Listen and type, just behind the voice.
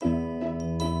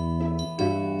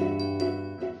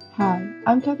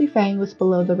I'm Kathy Fang with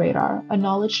Below the Radar, a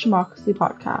knowledge democracy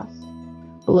podcast.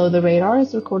 Below the Radar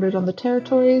is recorded on the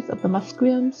territories of the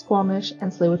Musqueam, Squamish,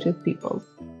 and Tsleil-Waututh peoples.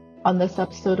 On this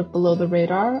episode of Below the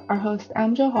Radar, our host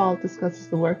Amjad Hall discusses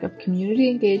the work of Community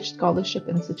Engaged Scholarship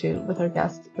Institute with our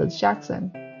guest Liz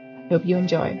Jackson. I hope you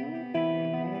enjoy.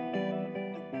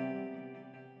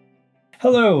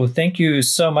 Hello, thank you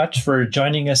so much for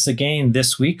joining us again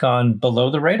this week on Below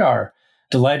the Radar.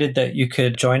 Delighted that you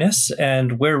could join us,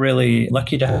 and we're really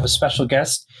lucky to have a special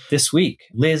guest this week.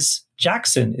 Liz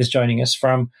Jackson is joining us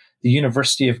from the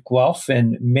University of Guelph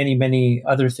and many, many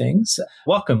other things.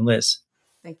 Welcome, Liz.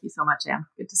 Thank you so much, Anne.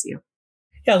 Good to see you.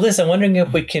 Yeah, Liz, I'm wondering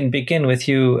if we can begin with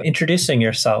you introducing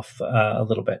yourself a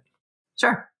little bit.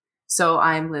 Sure. So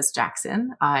I'm Liz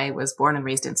Jackson. I was born and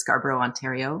raised in Scarborough,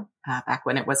 Ontario, back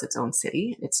when it was its own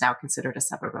city. It's now considered a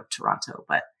suburb of Toronto,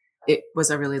 but it was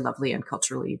a really lovely and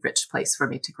culturally rich place for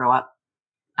me to grow up.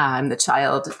 I'm the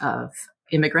child of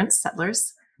immigrants,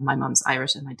 settlers. My mom's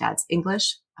Irish and my dad's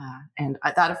English. And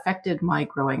that affected my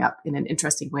growing up in an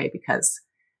interesting way because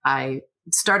I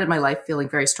started my life feeling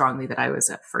very strongly that I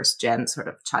was a first gen sort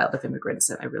of child of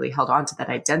immigrants, and I really held on to that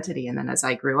identity. And then as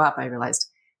I grew up, I realized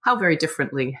how very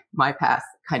differently my path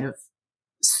kind of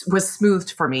was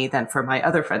smoothed for me than for my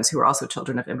other friends who were also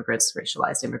children of immigrants,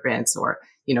 racialized immigrants, or,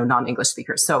 non-English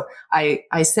speakers. So I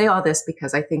say all this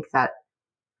because I think that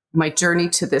my journey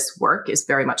to this work is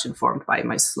very much informed by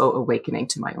my slow awakening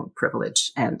to my own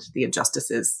privilege and the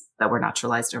injustices that were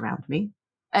naturalized around me.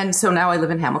 And so now I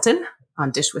live in Hamilton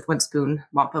on Dish with One Spoon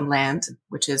Wampum land,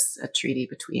 which is a treaty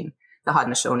between the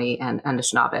Haudenosaunee and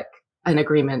Anishinaabe, an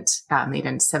agreement made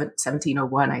in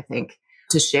 1701, I think,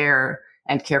 to share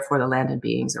and care for the land and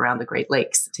beings around the Great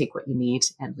Lakes, take what you need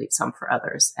and leave some for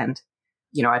others. And,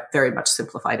 I've very much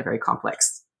simplified a very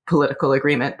complex political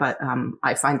agreement, but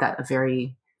I find that a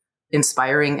very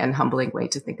inspiring and humbling way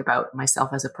to think about myself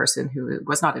as a person who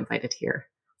was not invited here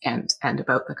and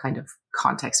about the kind of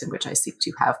context in which I seek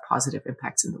to have positive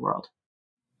impacts in the world.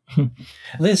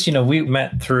 Liz, we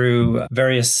met through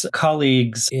various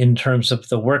colleagues in terms of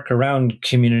the work around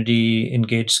community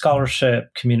engaged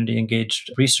scholarship, community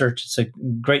engaged research. It's a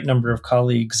great number of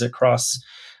colleagues across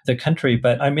the country,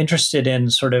 but I'm interested in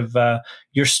sort of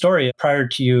your story prior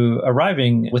to you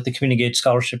arriving with the Community Engaged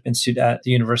Scholarship Institute at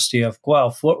the University of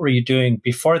Guelph. What were you doing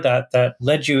before that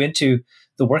led you into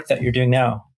the work that you're doing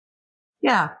now?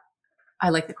 Yeah, I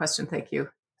like the question. Thank you.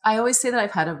 I always say that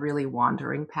I've had a really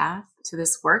wandering path to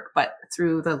this work, but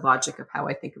through the logic of how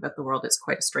I think about the world, it's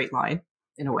quite a straight line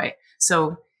in a way.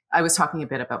 So I was talking a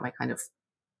bit about my kind of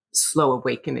slow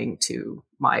awakening to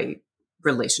my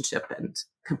relationship and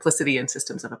complicity in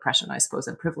systems of oppression, I suppose,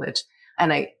 and privilege.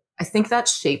 And I think that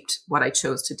shaped what I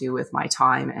chose to do with my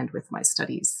time and with my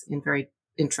studies in very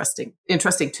interesting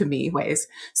to me ways.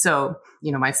 So,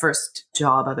 my first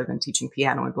job other than teaching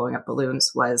piano and blowing up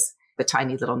balloons was the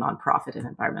tiny little nonprofit, an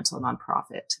environmental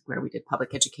nonprofit, where we did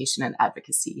public education and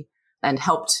advocacy and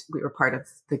we were part of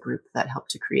the group that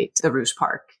helped to create the Rouge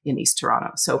Park in East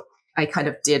Toronto. So I kind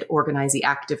of did organizing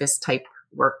activist type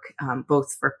work,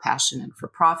 both for passion and for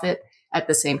profit, at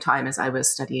the same time as I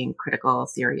was studying critical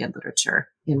theory and literature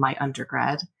in my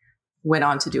undergrad. Went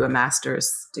on to do a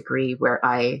master's degree where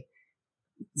I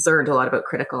learned a lot about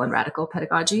critical and radical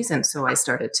pedagogies. And so I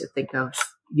started to think of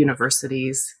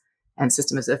universities and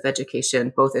systems of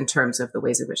education, both in terms of the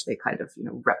ways in which they kind of,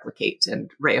 replicate and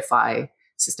reify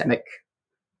systemic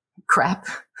crap.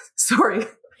 Sorry.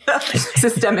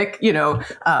 systemic,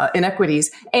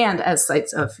 inequities, and as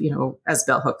sites of, as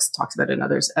Bell Hooks talks about and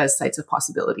others, as sites of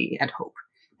possibility and hope.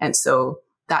 And so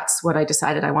that's what I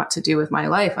decided I want to do with my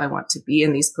life. I want to be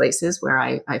in these places where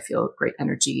I feel great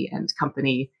energy and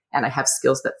company, and I have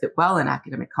skills that fit well in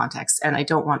academic contexts. And I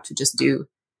don't want to just do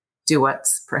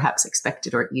what's perhaps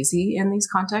expected or easy in these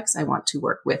contexts. I want to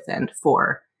work with and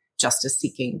for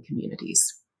justice-seeking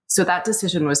communities. So that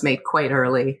decision was made quite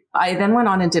early. I then went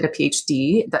on and did a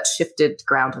PhD that shifted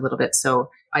ground a little bit.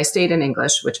 So I stayed in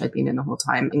English, which I'd been in the whole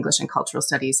time, English and cultural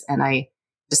studies. And I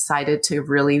decided to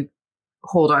really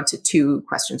hold on to two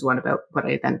questions. One about what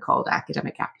I then called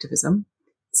academic activism.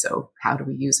 So how do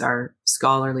we use our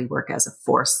scholarly work as a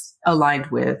force aligned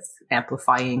with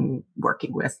amplifying,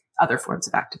 working with other forms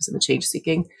of activism and change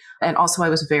seeking? And also I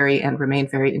was and remain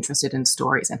very interested in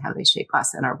stories and how they shape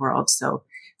us and our world. So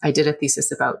I did a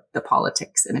thesis about the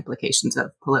politics and implications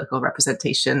of political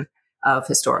representation of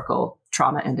historical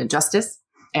trauma and injustice.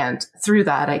 And through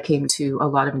that, I came to a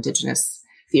lot of Indigenous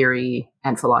theory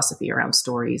and philosophy around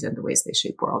stories and the ways they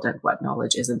shape world and what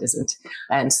knowledge is and isn't.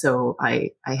 And so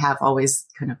I have always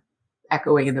kind of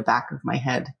echoing in the back of my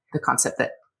head the concept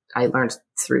that I learned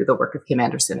through the work of Kim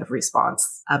Anderson of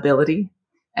response ability.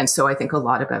 And so I think a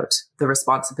lot about the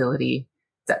responsibility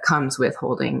that comes with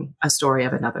holding a story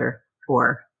of another,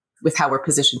 or with how we're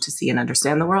positioned to see and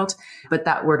understand the world. But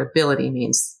that word ability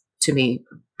means, to me,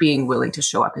 being willing to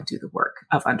show up and do the work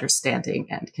of understanding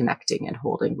and connecting and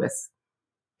holding with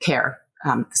care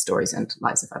the stories and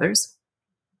lives of others.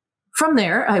 From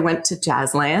there, I went to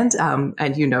Jazzland,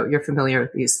 and you're familiar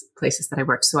with these places that I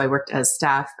worked. So I worked as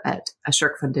staff at a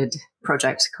SSHRC-funded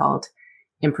project called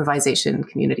Improvisation,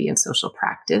 Community, and Social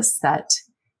Practice that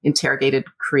interrogated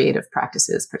creative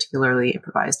practices, particularly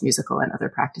improvised musical and other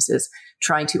practices,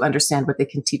 trying to understand what they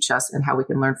can teach us and how we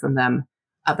can learn from them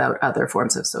about other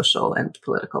forms of social and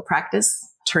political practice.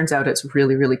 Turns out it's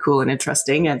really, really cool and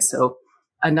interesting. And so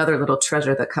another little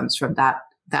treasure that comes from that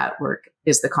work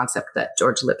is the concept that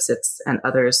George Lipsitz and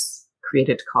others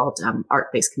created called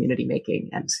art-based community making.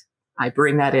 And I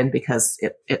bring that in because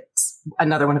it's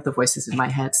another one of the voices in my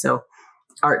head. So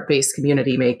art-based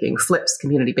community making flips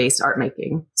community-based art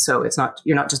making. So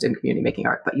you're not just in community making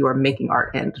art, but you are making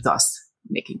art and thus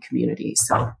making community.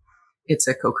 So it's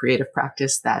a co-creative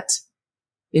practice that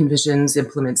envisions,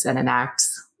 implements, and enacts,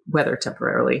 whether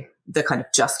temporarily, the kind of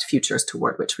just futures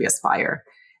toward which we aspire.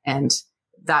 And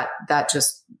that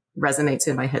just resonates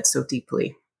in my head so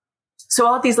deeply. So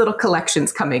all of these little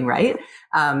collections coming, right?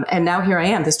 And now here I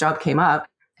am. This job came up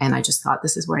and I just thought,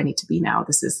 this is where I need to be now.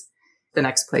 This is the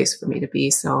next place for me to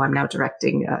be. So I'm now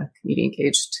directing a community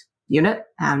engaged unit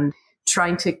and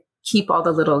trying to keep all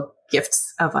the little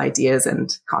gifts of ideas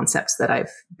and concepts that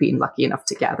I've been lucky enough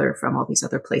to gather from all these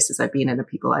other places I've been and the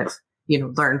people I've,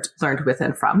 learned with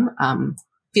and from.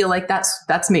 Feel like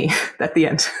that's me at the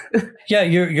end. Yeah,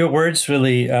 your words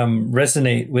really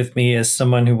resonate with me as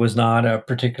someone who was not a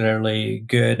particularly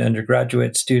good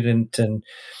undergraduate student and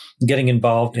getting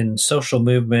involved in social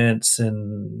movements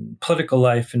and political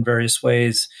life in various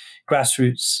ways,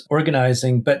 grassroots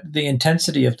organizing. But the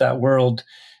intensity of that world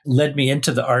led me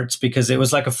into the arts because it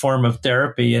was like a form of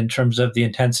therapy in terms of the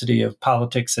intensity of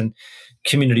politics and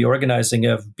community organizing,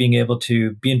 of being able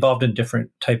to be involved in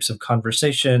different types of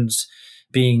conversations,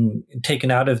 being taken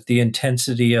out of the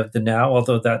intensity of the now,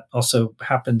 although that also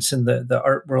happens in the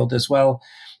art world as well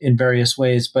in various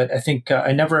ways. But I think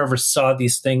I never ever saw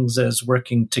these things as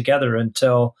working together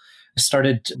until I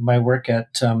started my work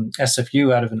at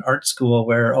SFU out of an art school,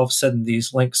 where all of a sudden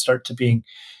these links start to being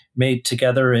made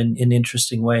together in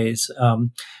interesting ways.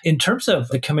 In terms of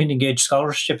the Community Engaged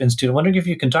Scholarship Institute, I wonder if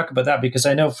you can talk about that, because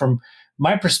I know from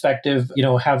my perspective,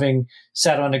 having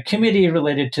sat on a committee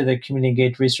related to the Community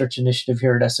Engaged Research Initiative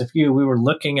here at SFU, we were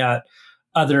looking at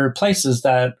other places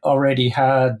that already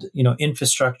had,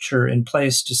 infrastructure in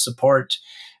place to support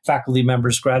faculty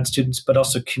members, grad students, but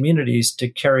also communities to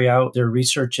carry out their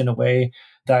research in a way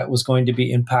that was going to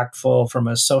be impactful from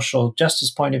a social justice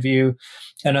point of view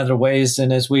and other ways.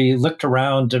 And as we looked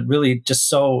around, really just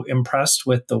so impressed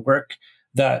with the work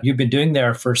that you've been doing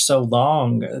there for so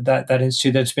long, that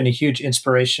institute, that's been a huge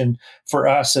inspiration for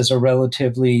us as a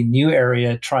relatively new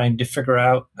area, trying to figure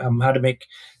out how to make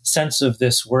sense of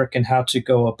this work and how to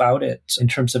go about it in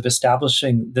terms of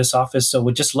establishing this office. So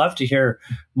we'd just love to hear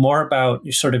more about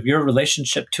sort of your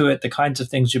relationship to it, the kinds of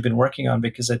things you've been working on,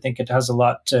 because I think it has a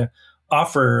lot to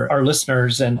offer our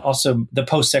listeners and also the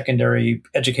post-secondary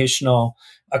educational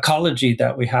ecology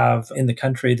that we have in the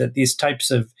country, that these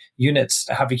types of units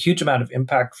have a huge amount of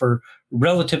impact for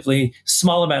relatively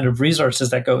small amount of resources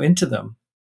that go into them.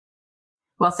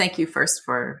 Well, thank you first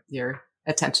for your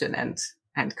attention and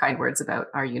kind words about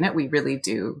our unit. We really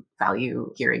do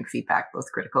value hearing feedback,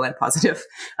 both critical and positive,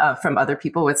 from other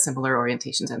people with similar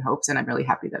orientations and hopes. And I'm really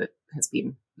happy that it has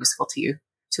been useful to you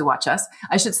to watch us.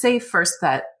 I should say first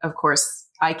that, of course,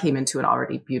 I came into an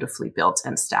already beautifully built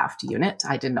and staffed unit.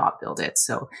 I did not build it.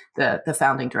 So the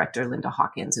founding director, Linda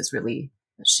Hawkins, is really,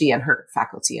 she and her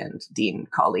faculty and dean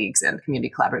colleagues and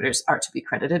community collaborators are to be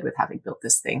credited with having built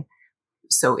this thing.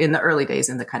 So in the early days,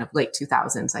 in the kind of late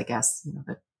 2000s, I guess,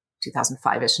 the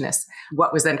 2005-ishness,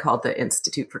 what was then called the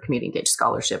Institute for Community Engaged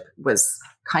Scholarship was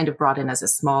kind of brought in as a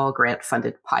small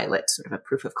grant-funded pilot, sort of a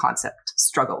proof of concept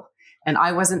struggle. And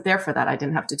I wasn't there for that. I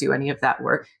didn't have to do any of that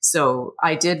work. So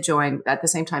I did join at the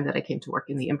same time that I came to work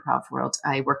in the improv world.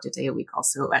 I worked a day a week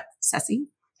also at CESI.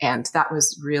 And that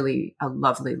was really a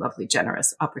lovely, lovely,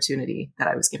 generous opportunity that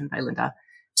I was given by Linda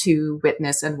to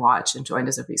witness and watch and join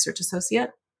as a research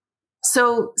associate.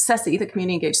 So CESI, the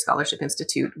Community Engaged Scholarship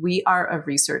Institute, we are a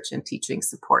research and teaching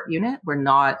support unit. We're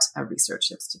not a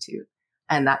research institute.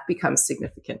 And that becomes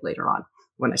significant later on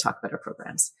when I talk about our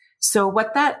programs. So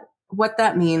what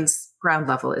that means ground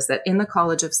level is that in the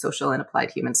College of Social and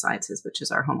Applied Human Sciences, which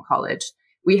is our home college,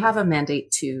 we have a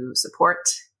mandate to support,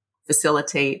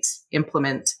 facilitate,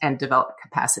 implement, and develop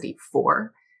capacity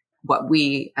for what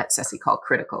we at CESI call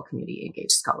critical community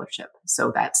engaged scholarship.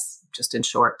 So that's just in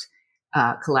short,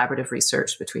 collaborative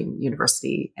research between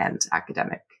university and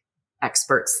academic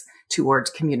experts toward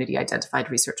community identified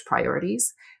research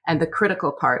priorities. And the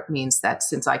critical part means that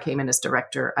since I came in as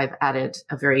director, I've added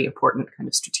a very important kind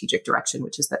of strategic direction,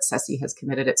 which is that CESI has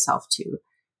committed itself to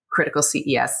critical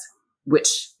CES,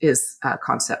 which is a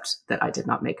concept that I did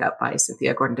not make up, by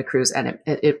Cynthia Gordon de Cruz. And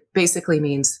it basically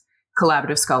means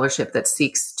collaborative scholarship that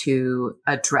seeks to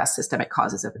address systemic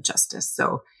causes of injustice.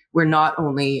 So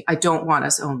I don't want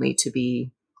us only to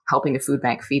be helping a food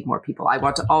bank feed more people. I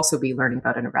want to also be learning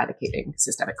about and eradicating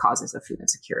systemic causes of food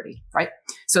insecurity, right?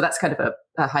 So that's kind of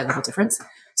a high level difference.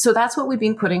 So that's what we've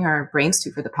been putting our brains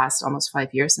to for the past almost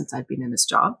 5 years since I've been in this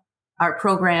job. Our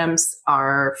programs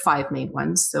are 5 main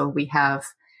ones. So we have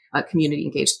a community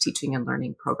engaged teaching and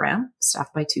learning program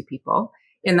staffed by 2 people.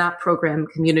 In that program,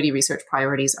 community research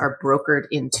priorities are brokered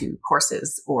into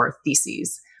courses or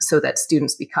theses so that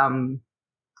students become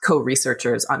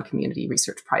co-researchers on community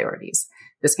research priorities.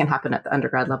 This can happen at the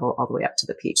undergrad level all the way up to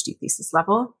the PhD thesis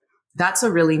level. That's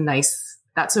a really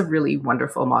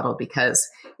wonderful model because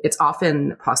it's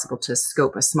often possible to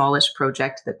scope a smallish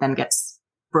project that then gets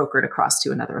brokered across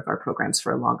to another of our programs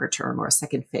for a longer term or a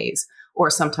second phase. Or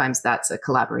sometimes that's a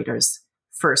collaborator's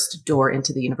first door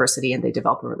into the university and they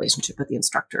develop a relationship with the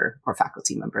instructor or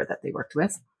faculty member that they worked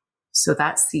with. So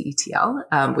that's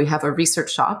CETL. We have a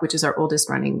research shop, which is our oldest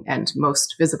running and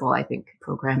most visible, I think,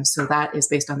 program. So that is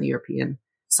based on the European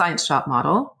Science Shop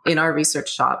model. In our research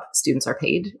shop, students are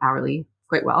paid hourly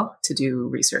quite well to do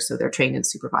research. So they're trained and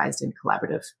supervised in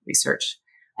collaborative research.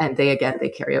 And they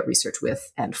carry out research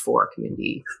with and for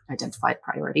community identified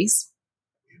priorities.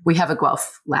 We have a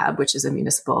Guelph lab, which is a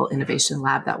municipal innovation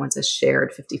lab. That one's a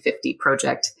shared 50-50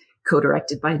 project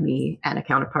co-directed by me and a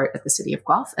counterpart at the city of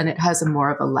Guelph. And it has a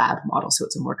more of a lab model. So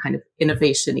it's a more kind of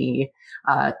innovation-y,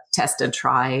 test and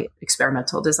try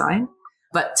experimental design,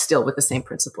 but still with the same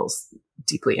principles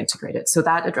deeply integrated. So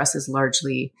that addresses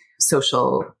largely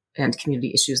social and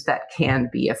community issues that can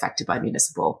be affected by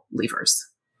municipal levers.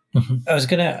 Mm-hmm. I was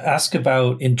going to ask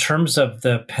about, in terms of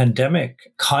the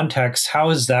pandemic context, how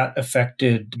has that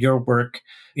affected your work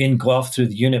in Guelph through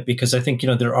the unit? Because I think,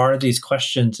 there are these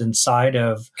questions inside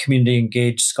of community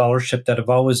engaged scholarship that have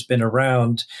always been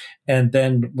around. And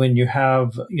then when you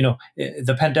have,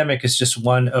 the pandemic is just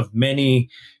one of many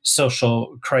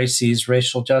social crises,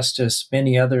 racial justice,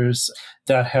 many others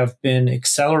that have been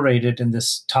accelerated in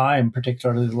this time,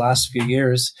 particularly the last few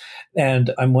years.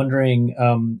 And I'm wondering,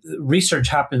 research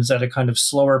happens at a kind of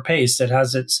slower pace. It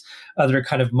has its other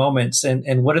kind of moments.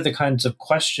 And what are the kinds of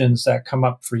questions that come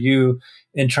up for you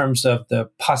in terms of the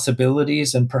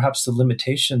possibilities and perhaps the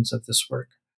limitations of this work?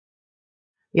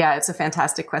 Yeah, it's a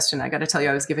fantastic question. I got to tell you,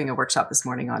 I was giving a workshop this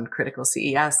morning on critical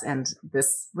CES, and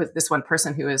this one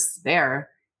person who was there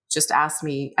just asked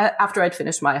me, after I'd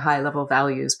finished my high level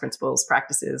values, principles,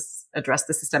 practices, address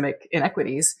the systemic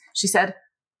inequities, she said,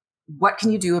 "What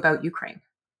can you do about Ukraine?"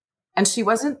 And she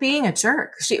wasn't being a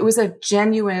jerk. It was a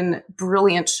genuine,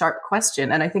 brilliant, sharp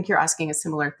question. And I think you're asking a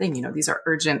similar thing. These are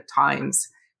urgent times.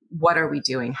 What are we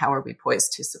doing? How are we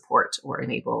poised to support or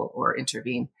enable or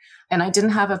intervene? And I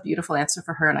didn't have a beautiful answer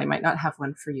for her, and I might not have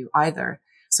one for you either.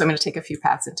 So I'm going to take a few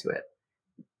paths into it.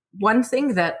 One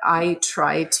thing that I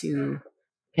try to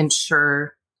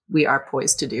ensure we are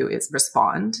poised to do is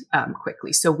respond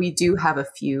quickly. So we do have a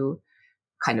few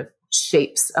kind of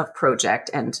shapes of project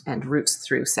and routes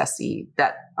through CESI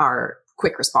that are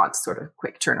quick response, sort of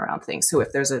quick turnaround things. So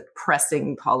if there's a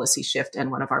pressing policy shift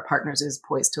and one of our partners is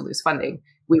poised to lose funding,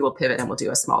 we will pivot and we'll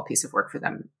do a small piece of work for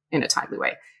them in a timely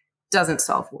way. Doesn't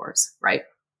solve wars, right?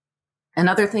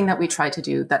 Another thing that we try to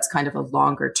do that's kind of a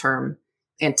longer term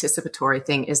anticipatory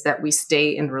thing is that we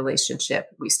stay in relationship,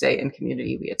 we stay in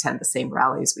community, we attend the same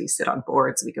rallies, we sit on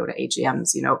boards, we go to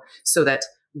AGMs, so that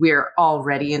we're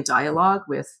already in dialogue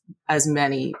with as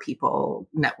many people,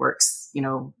 networks,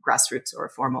 grassroots or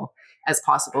formal as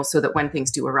possible, so that when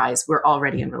things do arise, we're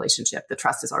already in relationship. The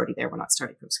trust is already there. We're not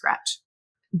starting from scratch.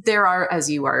 There are, as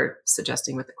you are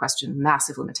suggesting with the question,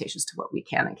 massive limitations to what we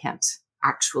can and can't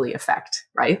actually affect,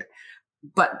 right?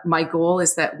 But my goal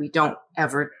is that we don't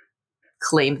ever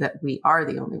claim that we are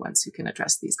the only ones who can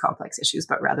address these complex issues,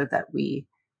 but rather that we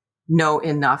know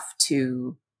enough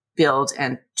to build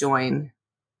and join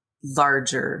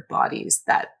larger bodies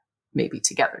that maybe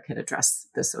together can address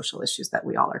the social issues that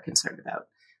we all are concerned about.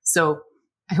 So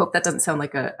I hope that doesn't sound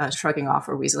like a shrugging off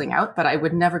or weaseling out, but I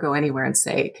would never go anywhere and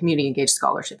say community engaged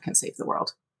scholarship can save the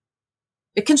world.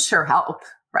 It can sure help,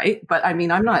 right? But I mean,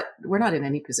 we're not in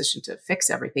any position to fix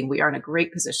everything. We are in a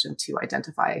great position to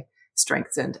identify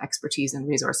strengths and expertise and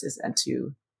resources and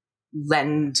to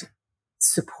lend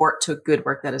support to good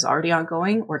work that is already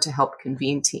ongoing or to help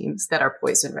convene teams that are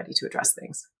poised and ready to address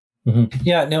things. Mm-hmm.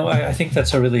 Yeah, no, I think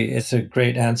that's it's a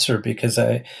great answer, because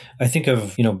I think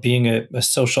of, being a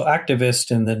social activist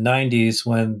in the 90s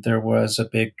when there was a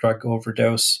big drug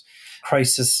overdose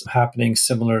crisis happening,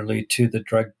 similarly to the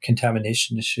drug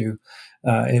contamination issue,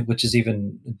 which is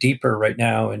even deeper right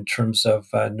now in terms of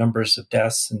numbers of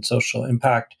deaths and social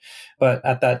impact. But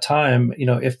at that time,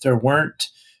 if there weren't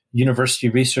university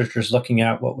researchers looking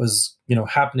at what was,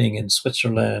 happening in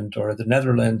Switzerland or the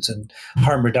Netherlands and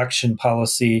harm reduction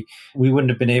policy, we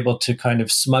wouldn't have been able to kind of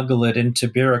smuggle it into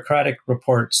bureaucratic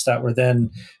reports that were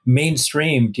then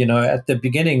mainstreamed. At the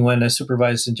beginning, when a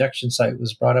supervised injection site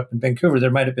was brought up in Vancouver, there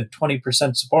might have been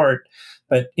 20% support.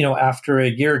 But, after a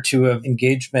year or two of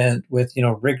engagement with,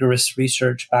 rigorous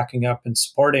research backing up and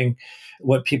supporting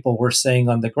what people were saying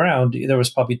on the ground, there was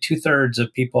probably 2/3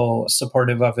 of people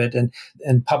supportive of it.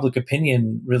 And public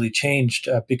opinion really changed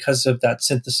because of that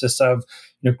synthesis of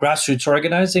grassroots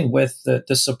organizing with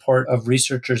the support of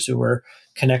researchers who were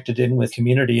connected in with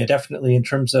community. And definitely in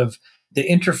terms of the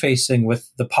interfacing with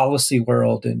the policy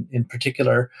world in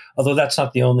particular, although that's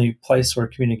not the only place where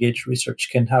community engaged research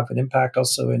can have an impact,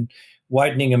 also in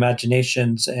widening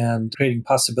imaginations and creating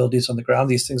possibilities on the ground.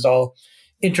 These things all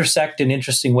intersect in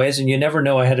interesting ways, and you never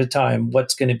know ahead of time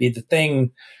what's going to be the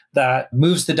thing that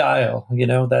moves the dial.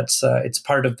 That's it's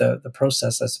part of the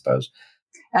process, I suppose.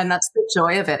 And that's the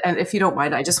joy of it. And if you don't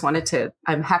mind,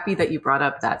 I'm happy that you brought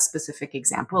up that specific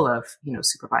example of,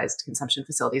 supervised consumption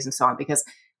facilities and so on, because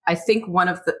I think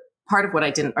part of what I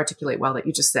didn't articulate well that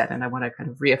you just said, and I want to kind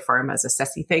of reaffirm as a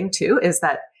CESI thing too, is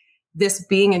that this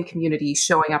being in community,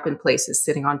 showing up in places,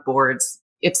 sitting on boards,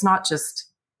 it's not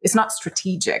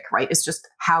strategic, right? It's just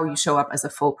how you show up as a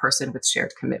full person with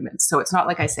shared commitments. So it's not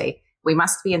like I say, we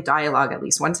must be in dialogue at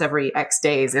least once every X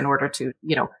days in order to,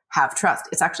 have trust.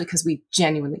 It's actually because we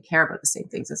genuinely care about the same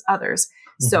things as others.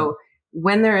 Mm-hmm. So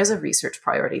when there is a research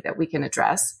priority that we can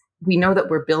address, we know that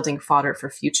we're building fodder for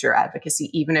future advocacy,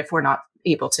 even if we're not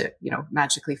able to,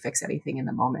 magically fix anything in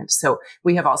the moment. So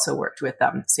we have also worked with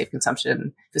safe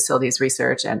consumption facilities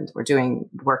research, and we're doing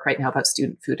work right now about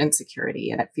student food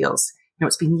insecurity. And it feels,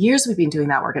 it's been years we've been doing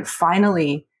that work. And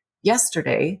finally,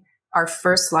 yesterday, our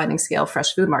first sliding scale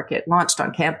fresh food market launched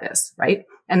on campus, right?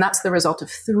 And that's the result of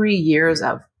 3 years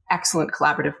of excellent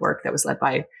collaborative work that was led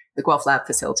by the Guelph Lab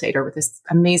facilitator with this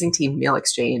amazing team, Meal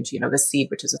Exchange, the Seed,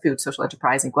 which is a food social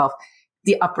enterprise in Guelph,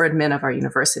 the upper admin of our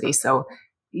university. So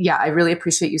yeah, I really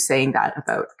appreciate you saying that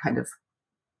about kind of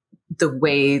the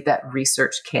way that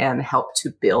research can help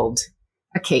to build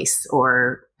a case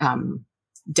or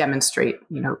demonstrate,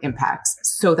 impacts,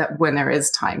 so that when there is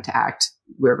time to act,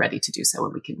 we're ready to do so,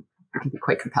 and we can be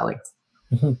quite compelling.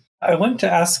 Mm-hmm. I wanted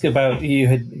to ask about, you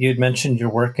had mentioned your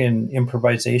work in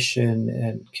improvisation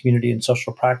and community and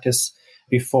social practice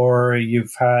before.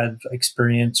 You've had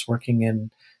experience working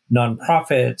in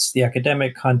nonprofits, the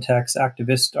academic context,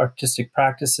 activist, artistic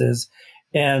practices.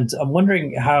 And I'm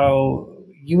wondering how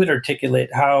you would articulate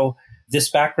how this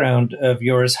background of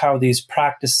yours, how these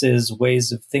practices,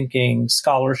 ways of thinking,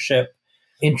 scholarship,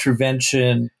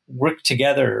 intervention work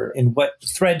together, and what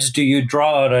threads do you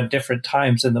draw out on different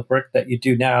times in the work that you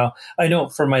do now? I know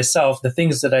for myself, the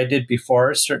things that I did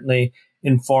before certainly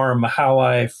inform how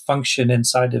I function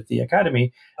inside of the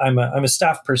academy. I'm a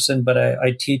staff person, but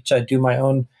I teach, I do my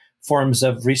own forms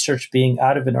of research being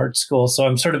out of an art school. So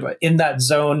I'm sort of in that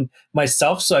zone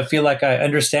myself. So I feel like I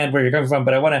understand where you're coming from,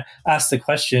 but I want to ask the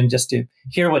question just to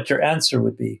hear what your answer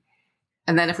would be.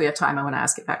 And then if we have time, I want to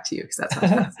ask it back to you, because that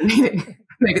sounds fascinating.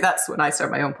 Maybe that's when I start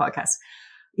my own podcast.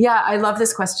 Yeah, I love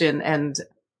this question. And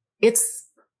it's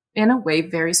in a way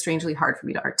very strangely hard for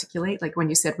me to articulate. Like when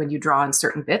you said, when you draw on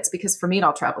certain bits, because for me, it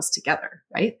all travels together,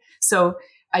 right? So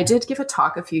I did give a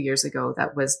talk a few years ago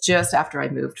that was just after I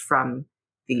moved from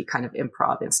the kind of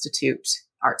Improv Institute,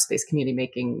 arts-based community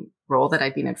making role that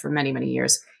I'd been in for many, many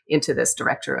years, into this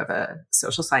director of a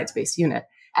social science-based unit.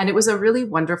 And it was a really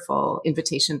wonderful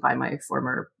invitation by my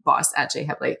former boss, Ajay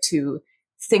Heble, to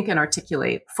think and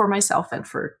articulate for myself and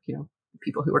for,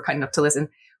 people who were kind enough to listen,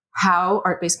 how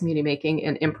art-based community making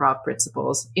and improv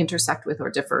principles intersect with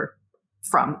or differ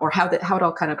from, or how it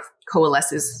all kind of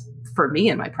coalesces for me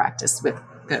in my practice with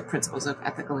the principles of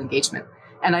ethical engagement.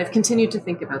 And I've continued to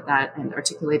think about that and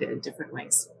articulate it in different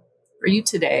ways. For you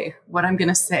today, what I'm going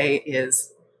to say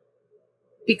is,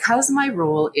 because my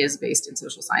role is based in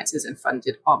social sciences and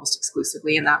funded almost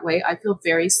exclusively in that way, I feel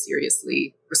very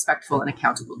seriously respectful and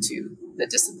accountable to the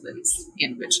disciplines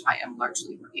in which I am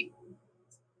largely working.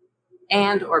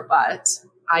 But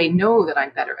I know that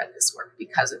I'm better at this work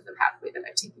because of the pathway that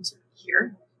I've taken to be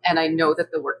here. And I know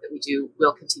that the work that we do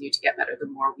will continue to get better the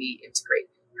more we integrate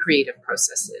creative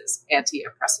processes,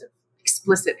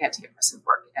 explicit anti-oppressive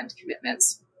work and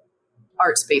commitments,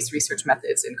 arts-based research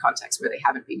methods in contexts where they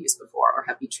haven't been used before or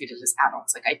have been treated as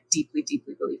add-ons. Like, I deeply,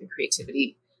 deeply believe in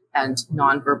creativity and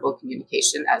nonverbal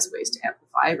communication as ways to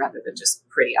amplify rather than just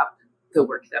pretty up the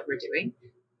work that we're doing.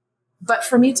 But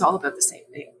for me, it's all about the same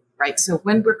thing, right? So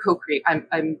when we're co-creating,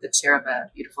 I'm the chair of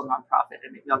a beautiful nonprofit,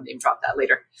 and maybe I'll name drop that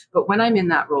later. But when I'm in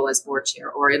that role as board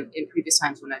chair, or in previous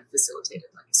times when I've facilitated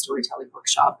like a storytelling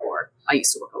workshop, or I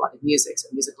used to work a lot in music, so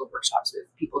musical workshops with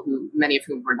people many of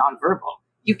whom were nonverbal,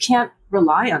 you can't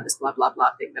rely on this blah, blah,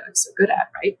 blah thing that I'm so good at,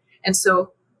 right? And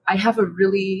so I have a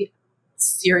really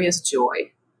serious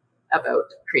joy about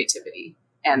creativity.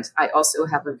 And I also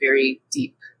have a very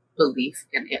deep belief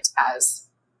in it as,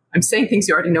 I'm saying things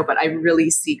you already know, but I really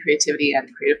see creativity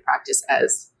and creative practice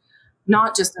as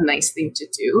not just a nice thing to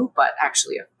do, but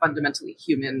actually a fundamentally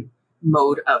human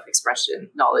mode of expression,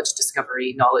 knowledge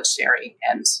discovery, knowledge sharing,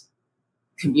 and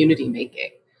community making.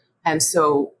 And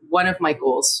so one of my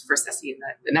goals for CESI in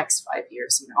the next 5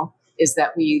 years, is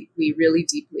that we really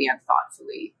deeply and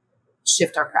thoughtfully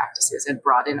shift our practices and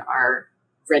broaden our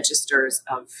registers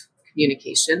of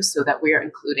communication so that we are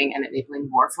including and enabling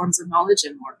more forms of knowledge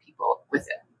and more people with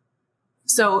it.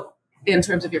 So in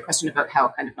terms of your question about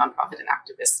how kind of nonprofit and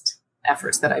activist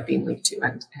efforts that I've been linked to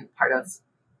and part of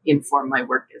inform my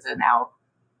work as a now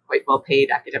quite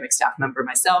well-paid academic staff member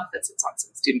myself that sits on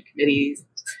some student committees,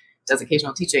 does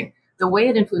occasional teaching, the way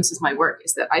it influences my work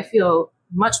is that I feel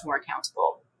much more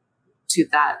accountable to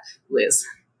that, Liz,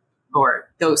 or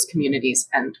those communities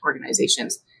and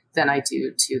organizations than I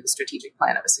do to the strategic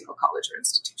plan of a single college or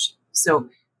institution. So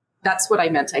that's what I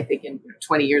meant, I think, in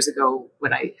 20 years ago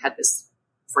when I had this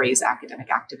phrase academic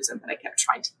activism that I kept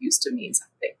trying to use to mean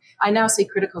something. I now say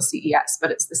critical CES,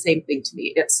 but it's the same thing to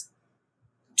me. It's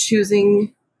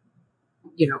choosing,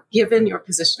 given your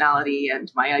positionality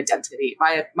and my identity,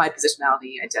 my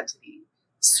positionality, identity,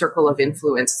 circle of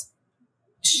influence,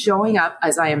 showing up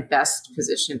as I am best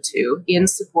positioned to, in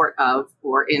support of,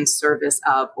 or in service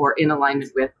of, or in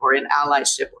alignment with, or in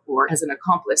allyship, or as an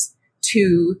accomplice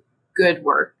to good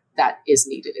work that is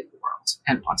needed in the world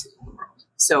and wanted in the world.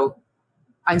 So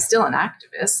I'm still an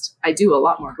activist. I do a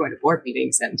lot more going to board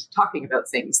meetings and talking about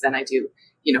things than I do.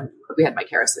 We had Mike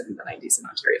Harrison in the 90s in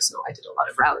Ontario, so I did a lot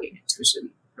of rallying and tuition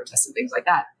protests and things like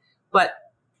that. But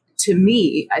to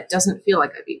me, it doesn't feel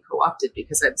like I'm being co-opted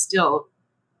because I'm still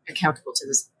accountable to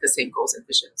the same goals and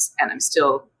visions. And I'm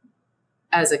still,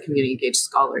 as a community engaged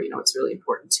scholar, it's really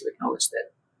important to acknowledge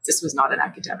that this was not an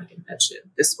academic invention.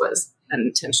 This was an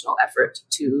intentional effort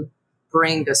to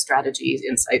bring the strategies,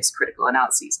 insights, critical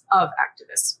analyses of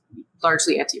activists,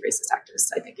 largely anti-racist activists,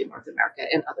 I think, in North America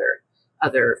and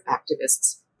other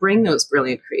activists, bring those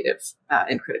brilliant creative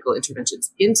and critical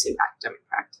interventions into academic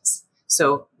practice.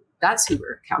 So that's who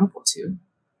we're accountable to.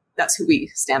 That's who we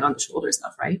stand on the shoulders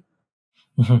of, right?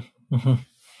 Mm-hmm. Mm-hmm.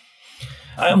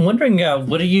 I'm wondering,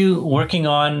 what are you working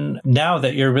on now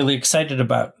that you're really excited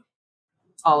about?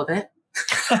 All of it.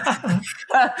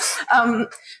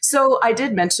 So I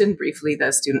did mention briefly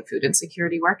the student food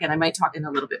insecurity work, and I might talk in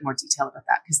a little bit more detail about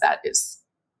that because that is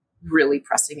really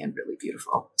pressing and really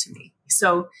beautiful to me.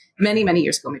 So many, many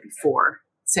years ago, maybe 4,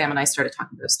 Sam and I started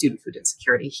talking about student food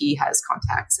insecurity. He has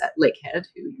contacts at Lakehead,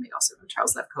 who you may also know,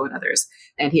 Charles Levko and others,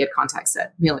 and he had contacts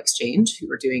at Meal Exchange, who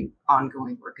were doing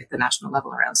ongoing work at the national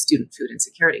level around student food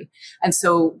insecurity. And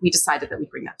so we decided that we'd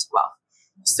bring that to Guelph.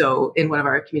 So in one of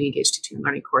our community engaged teaching and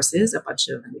learning courses, a bunch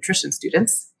of nutrition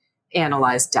students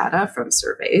analyzed data from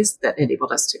surveys that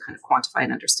enabled us to kind of quantify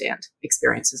and understand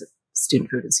experiences of student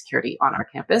food insecurity on our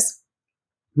campus.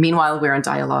 Meanwhile, we're in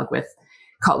dialogue with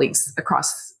colleagues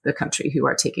across the country who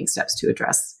are taking steps to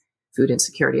address food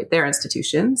insecurity at their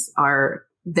institutions. Our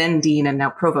then dean and now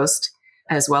provost,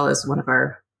 as well as one of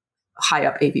our high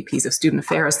up AVPs of student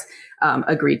affairs,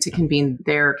 agreed to convene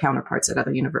their counterparts at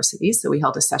other universities. So we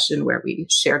held a session where we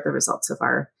shared the results of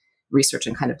our research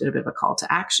and kind of did a bit of a call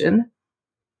to action.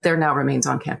 There now remains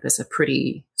on campus a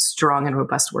pretty strong and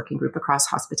robust working group across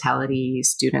hospitality,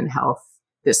 student health,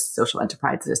 this social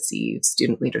enterprise,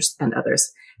 student leaders and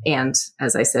others. And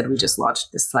as I said, we just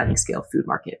launched this sliding scale food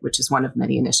market, which is one of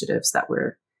many initiatives that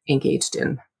we're engaged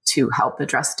in to help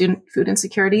address student food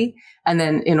insecurity. And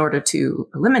then in order to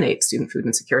eliminate student food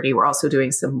insecurity, we're also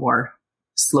doing some more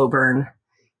slow burn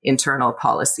internal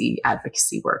policy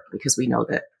advocacy work because we know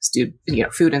that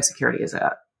food insecurity is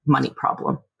a money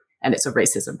problem and it's a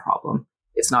racism problem.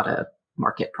 It's not a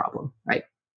market problem, right?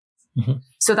 Mm-hmm.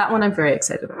 So that one I'm very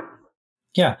excited about.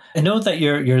 Yeah, I know that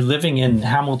you're living in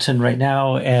Hamilton right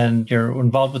now and you're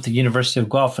involved with the University of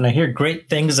Guelph, and I hear great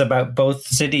things about both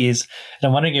cities. And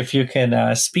I'm wondering if you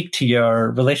can speak to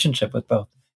your relationship with both.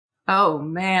 Oh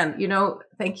man,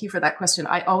 thank you for that question.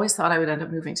 I always thought I would end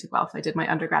up moving to Guelph. I did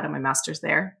my undergrad and my master's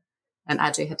there, and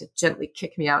Ajay had to gently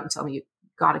kick me out and tell me, you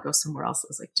got to go somewhere else. I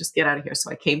was like, just get out of here.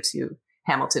 So I came to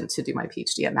Hamilton to do my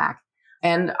PhD at Mac.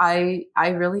 And I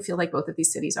really feel like both of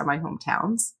these cities are my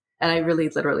hometowns. And I really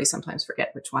literally sometimes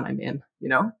forget which one I'm in,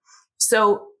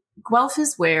 So Guelph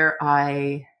is where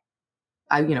I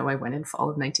went in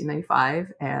fall of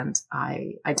 1995, and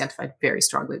I identified very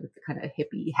strongly with the kind of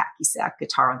hippie, hacky sack,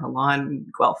 guitar on the lawn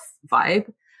Guelph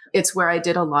vibe. It's where I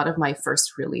did a lot of my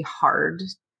first really hard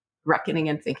reckoning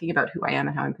and thinking about who I am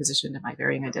and how I'm positioned in my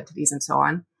varying identities and so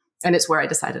on. And it's where I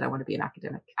decided I want to be an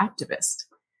academic activist.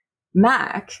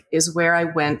 Mac is where I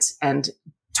went and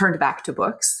turned back to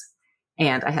books.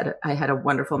 And I had a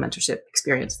wonderful mentorship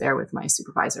experience there with my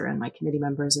supervisor and my committee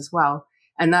members as well.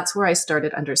 And that's where I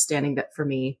started understanding that for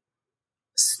me,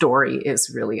 story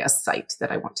is really a site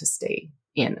that I want to stay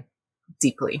in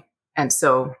deeply. And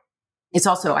so it's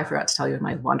also, I forgot to tell you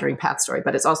my wandering path story,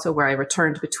 but it's also where I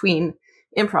returned between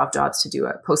improv jobs to do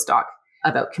a postdoc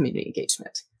about community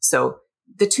engagement. So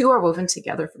the two are woven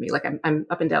together for me. Like I'm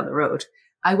up and down the road.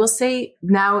 I will say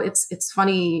now it's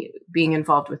funny being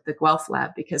involved with the Guelph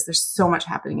Lab because there's so much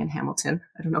happening in Hamilton.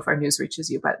 I don't know if our news reaches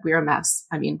you, but we're a mess.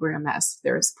 I mean, we're a mess.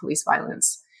 There is police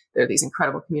violence. There are these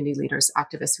incredible community leaders,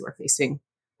 activists who are facing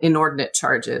inordinate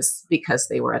charges because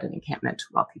they were at an encampment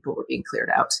while people were being cleared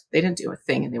out. They didn't do a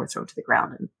thing and they were thrown to the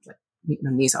ground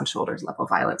and knees on shoulders level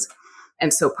violence.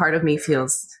 And so part of me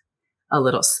feels a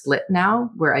little split now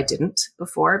where I didn't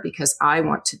before because I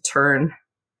want to turn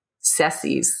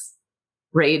Ceci's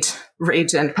rage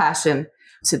and passion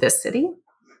to this city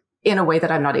in a way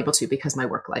that I'm not able to because my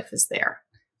work life is there.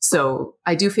 So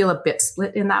I do feel a bit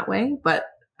split in that way, but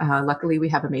luckily we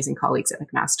have amazing colleagues at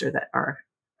McMaster that are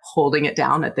holding it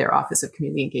down at their Office of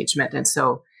Community Engagement. And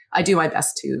so I do my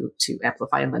best to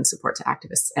amplify and lend support to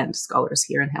activists and scholars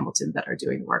here in Hamilton that are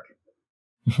doing the work.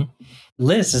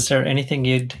 Liz, is there anything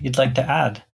you'd like to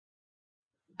add?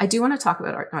 I do want to talk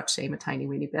about Art Not Shame a tiny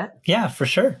weeny bit. Yeah, for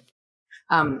sure.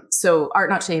 So Art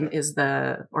Not Shame is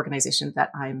the organization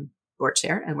that I'm board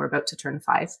chair, and we're about to turn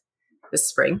 5 this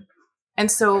spring. And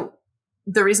so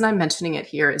the reason I'm mentioning it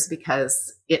here is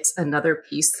because it's another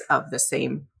piece of the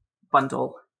same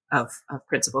bundle of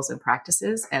principles and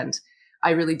practices. And I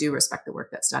really do respect the work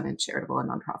that's done in charitable and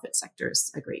nonprofit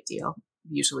sectors a great deal,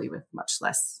 usually with much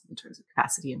less in terms of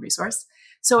capacity and resource.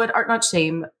 So at Art Not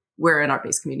Shame, we're an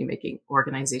art-based community making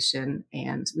organization,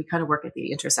 and we kind of work at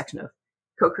the intersection of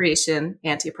co-creation,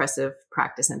 anti-oppressive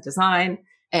practice and design.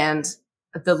 And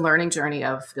the learning journey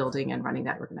of building and running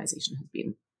that organization has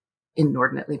been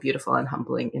inordinately beautiful and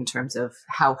humbling in terms of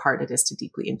how hard it is to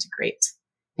deeply integrate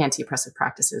anti-oppressive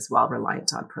practices while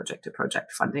reliant on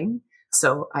project-to-project funding.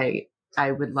 So I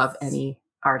would love any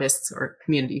artists or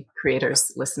community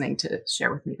creators listening to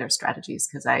share with me their strategies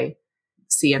because I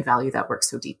see and value that work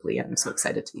so deeply, and I'm so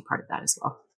excited to be part of that as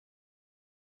well.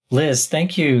 Liz,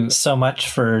 thank you so much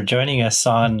for joining us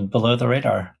on Below the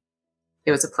Radar.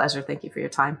 It was a pleasure. Thank you for your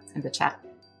time and the chat.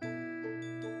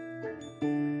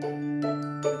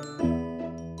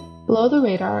 Below the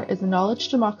Radar is a Knowledge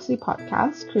Democracy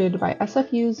podcast created by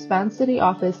SFU's Van City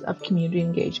Office of Community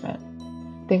Engagement.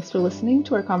 Thanks for listening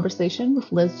to our conversation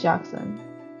with Liz Jackson.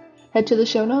 Head to the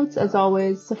show notes, as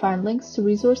always, to find links to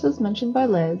resources mentioned by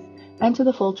Liz and to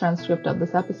the full transcript of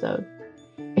this episode.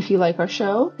 If you like our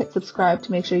show, hit subscribe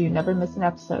to make sure you never miss an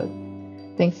episode.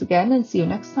 Thanks again, and see you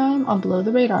next time on Below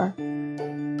the Radar.